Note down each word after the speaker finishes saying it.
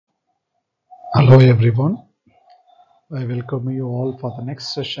Hello everyone, I welcome you all for the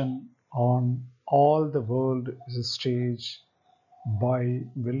next session on All the World is a Stage by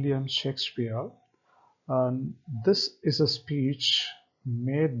William Shakespeare. And this is a speech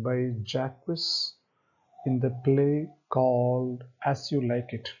made by Jacques in the play called As You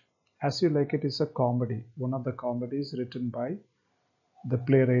Like It. As You Like It is a comedy, one of the comedies written by the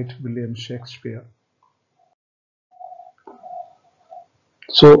playwright William Shakespeare.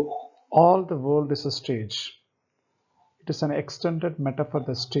 So, all the world is a stage. It is an extended metaphor.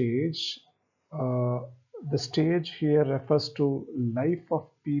 Uh, the stage here refers to life of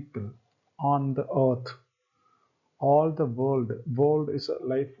people on the earth. All the world is a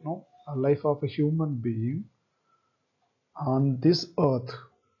life, no, a life of a human being on this earth,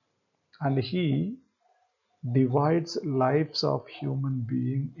 and he divides lives of human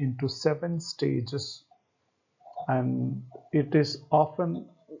being into seven stages, and it is often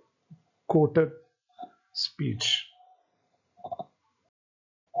quoted speech.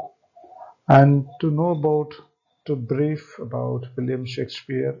 And to brief about William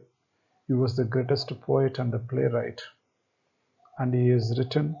Shakespeare, he was the greatest poet and a playwright, and he has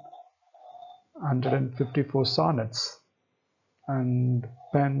written 154 sonnets and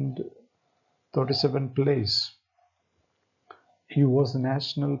penned 37 plays. He was the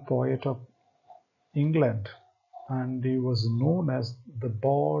national poet of England, and he was known as the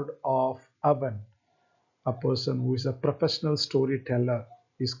Bard of Avon. A person who is a professional storyteller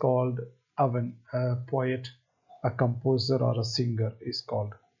is called Avon. A poet, a composer, or a singer is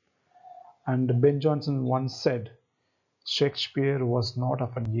called. And Ben Jonson once said, Shakespeare was not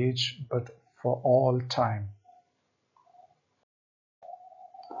of an age, but for all time.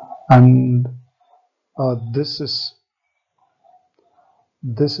 And uh, this is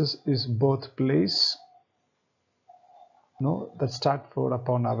this is his birthplace, no, the Stratford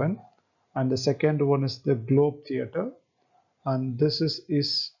upon Avon, and the second one is the Globe Theatre, and this is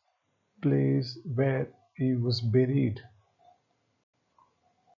his place where he was buried.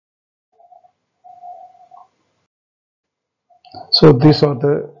 So these are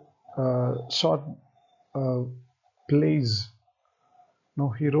the short uh, plays. No,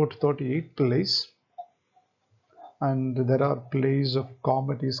 he wrote 38 plays, and there are plays of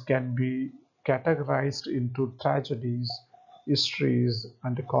comedies can be categorized into tragedies, histories,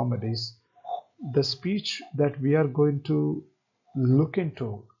 and comedies. The speech that we are going to look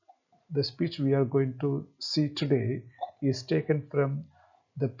into, the speech we are going to see today, is taken from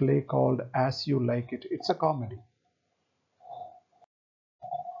the play called As You Like It. It's a comedy.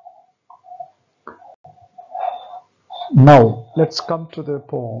 Now, let's come to the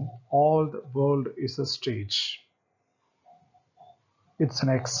poem All the World is a Stage. It's an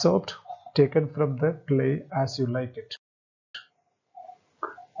excerpt taken from the play As You Like It.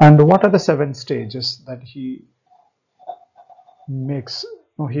 And what are the seven stages that he makes?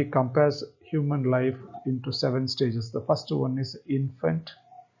 No, he compares human life into seven stages. The first one is infant,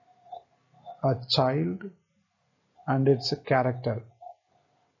 a child, and its a character.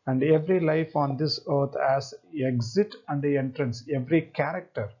 And every life on this earth has exit and the entrance. Every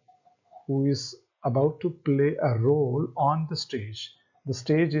character who is about to play a role on the stage. The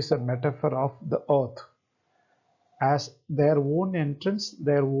stage is a metaphor of the earth as their own entrance,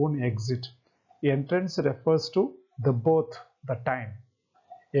 their own exit. Entrance refers to the birth, the time.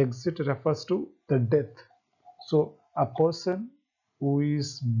 Exit refers to the death. So a person who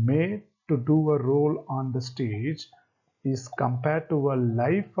is made to do a role on the stage is compared to a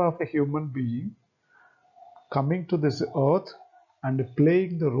life of a human being coming to this earth and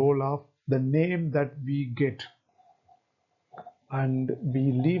playing the role of the name that we get and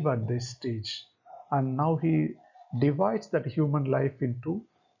we live at this stage. And now he divides that human life into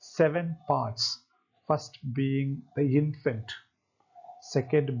seven parts. First being the infant,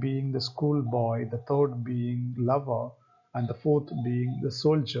 second being the schoolboy, the third being lover, and the fourth being the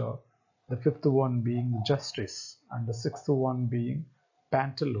soldier, the fifth one being justice, and the sixth one being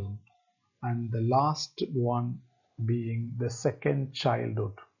pantaloon, and the last one being the second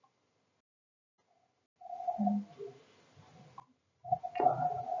childhood.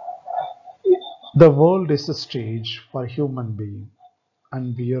 The world is a stage for human being,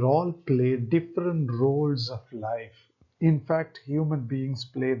 and we are all play different roles of life. In fact, human beings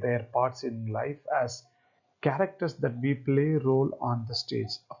play their parts in life as characters that we play role on the stage.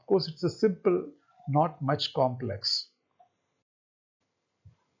 Of course, it's a simple, not much complex.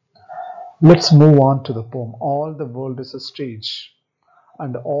 Let's move on to the poem. All the world is a stage,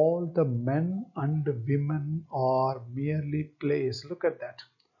 and all the men and women are merely plays. Look at that.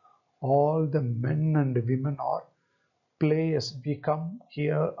 All the men and women are players, we come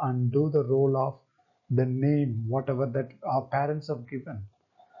here and do the role of the name, whatever that our parents have given.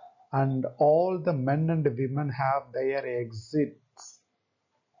 And all the men and women have their exits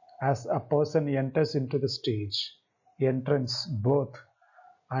as a person enters into the stage, entrance, birth,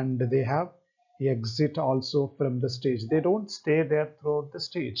 and they have exit also from the stage. They don't stay there throughout the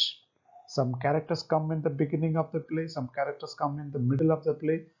stage. Some characters come in the beginning of the play, some characters come in the middle of the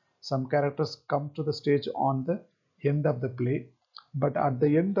play, some characters come to the stage on the end of the play. But at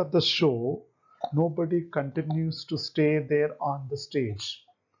the end of the show, nobody continues to stay there on the stage.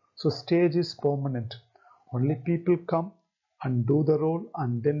 So stage is permanent. Only people come and do the role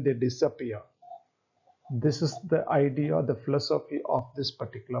and then they disappear. This is the idea, the philosophy of this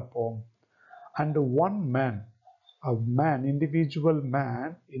particular poem. And one man, a man, individual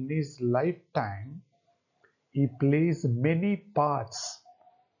man, in his lifetime, he plays many parts.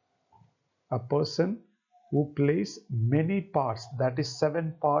 A person who plays many parts, that is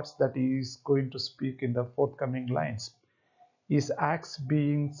 7 parts that he is going to speak in the forthcoming lines. His acts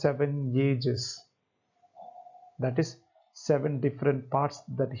being 7 ages, that is 7 different parts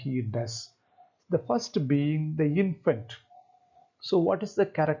that he does. The first being the infant. So what is the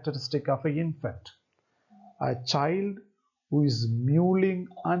characteristic of an infant? A child who is mewling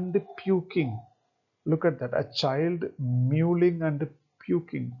and puking. Look at that, a child mewling and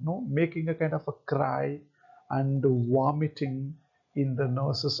puking, no, making a kind of a cry and vomiting in the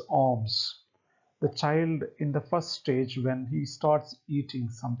nurse's arms. The child in the first stage, when he starts eating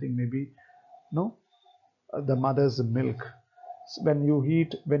something, maybe no, the mother's milk. When you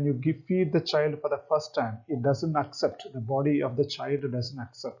eat, when you feed the child for the first time, it doesn't accept. The body of the child doesn't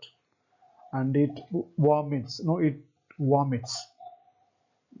accept, and it vomits. No, it vomits,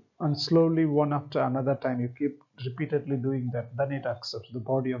 and slowly one after another time you keep repeatedly doing that. Then it accepts. The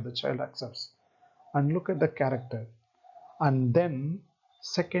body of the child accepts. And look at the character. And then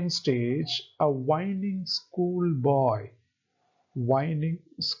second stage, a whining schoolboy. Whining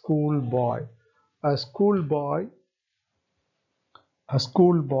schoolboy. A schoolboy a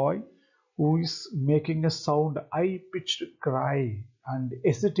schoolboy who is making a sound high-pitched cry and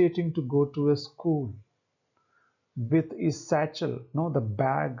hesitating to go to a school with his satchel, no, the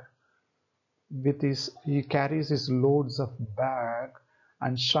bag, with his, he carries his loads of bag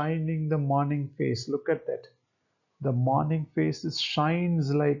and shining the morning face. Look at that. The morning face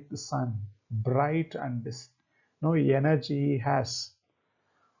shines like the sun, bright, and no energy he has,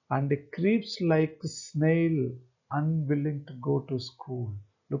 and it creeps like a snail, unwilling to go to school.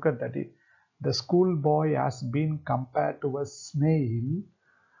 Look at that. The schoolboy has been compared to a snail,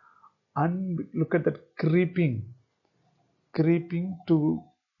 and look at that, creeping to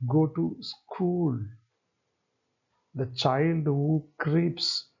go to school. The child who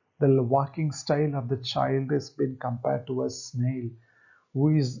creeps, the walking style of the child has been compared to a snail who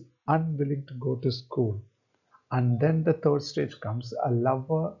is unwilling to go to school. And then the third stage comes, a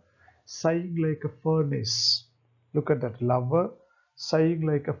lover sighing like a furnace. Look at that, lover sighing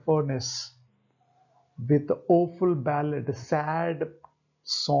like a furnace, with the awful ballad, a sad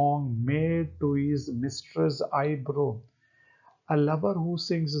song made to his mistress' eyebrow. A lover who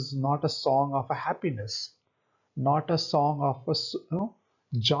sings is not a song of a happiness, not a song of a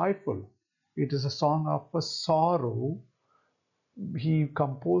joyful. It is a song of a sorrow. He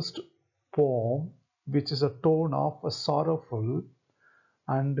composed poem which is a tone of a sorrowful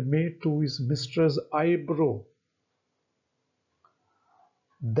and made to his mistress' eyebrow.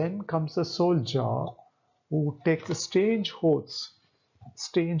 Then comes a soldier who takes strange oaths,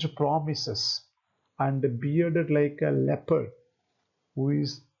 strange promises, and bearded like a leopard, who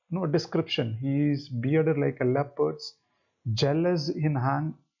is no description. He is bearded like a leopard's, jealous in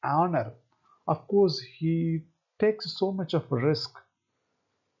honor. Of course, he takes so much of risk.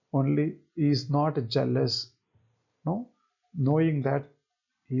 Only he is not jealous, no, knowing that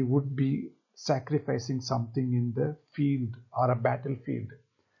he would be sacrificing something in the field or a battlefield.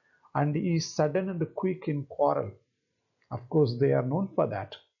 And he is sudden and quick in quarrel. Of course, they are known for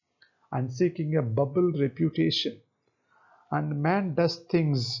that. And seeking a bubble reputation. And man does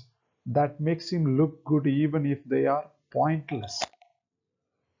things that makes him look good even if they are pointless.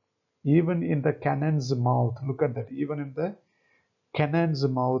 Even in the cannon's mouth, look at that, even in the cannon's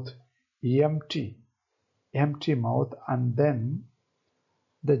mouth, empty mouth. And then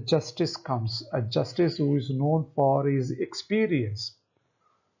the justice comes, a justice who is known for his experience,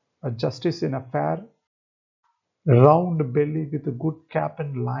 a justice in a fair, round belly with a good cap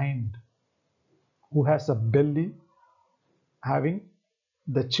and lined, who has a belly having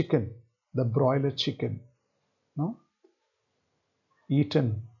the chicken, the broiler chicken, no,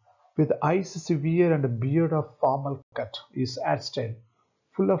 eaten with eyes severe and a beard of formal cut, is hairstyle,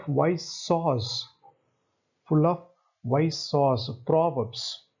 full of wise saws, full of wise saws,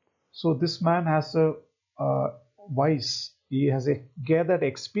 proverbs. So this man has a wise, he has a gathered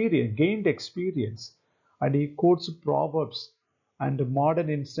experience, gained experience, and he quotes proverbs and modern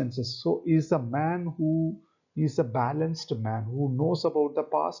instances. So he is a man who is a balanced man who knows about the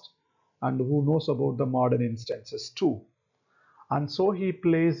past and who knows about the modern instances too. And so he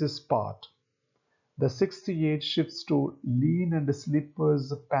plays his part. The sixth age shifts to lean and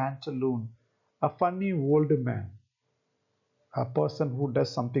slippers pantaloon, a funny old man, a person who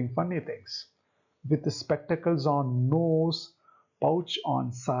does something funny things, with spectacles on nose, pouch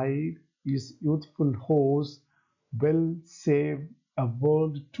on side, his youthful hose, well saved, a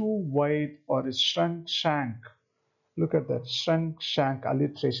world too wide for his shrunk shank. Look at that shrunk shank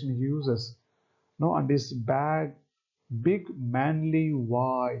alliteration he uses. No, and his bag, big manly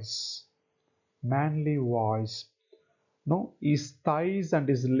voice. No, his thighs and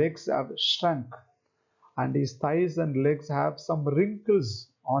his legs have shrunk, and his thighs and legs have some wrinkles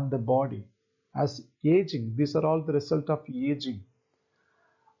on the body as aging. These are all the result of aging.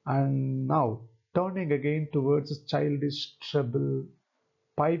 And now turning again towards childish treble,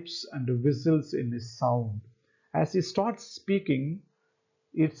 pipes and whistles in his sound. As he starts speaking,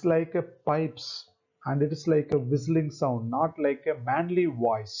 it's like a pipes and it is like a whistling sound, not like a manly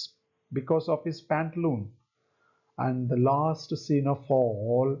voice because of his pantaloon. And the last scene of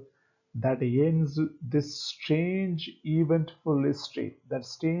all that ends this strange eventful history. That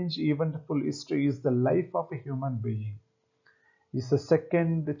strange eventful history is the life of a human being, is the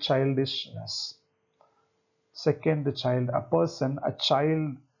second childishness. Second child, a person, a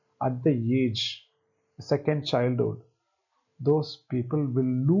child at the age, second childhood. Those people will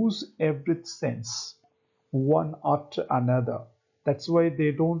lose every sense one after another. That's why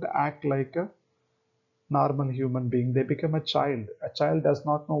they don't act like a normal human being. They become a child. A child does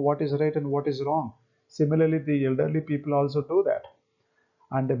not know what is right and what is wrong. Similarly, the elderly people also do that.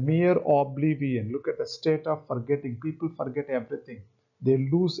 And a mere oblivion. Look at the state of forgetting. People forget everything. They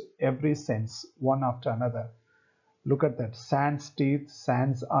lose every sense one after another. Look at that. Sans teeth,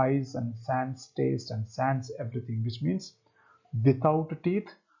 sans eyes, and sans taste, and sans everything, which means without teeth,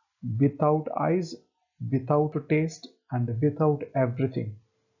 without eyes, without taste, and without everything,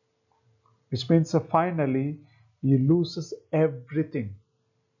 which means finally he loses everything,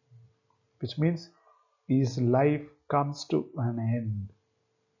 which means his life comes to an end.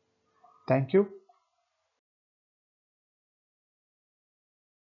 Thank you.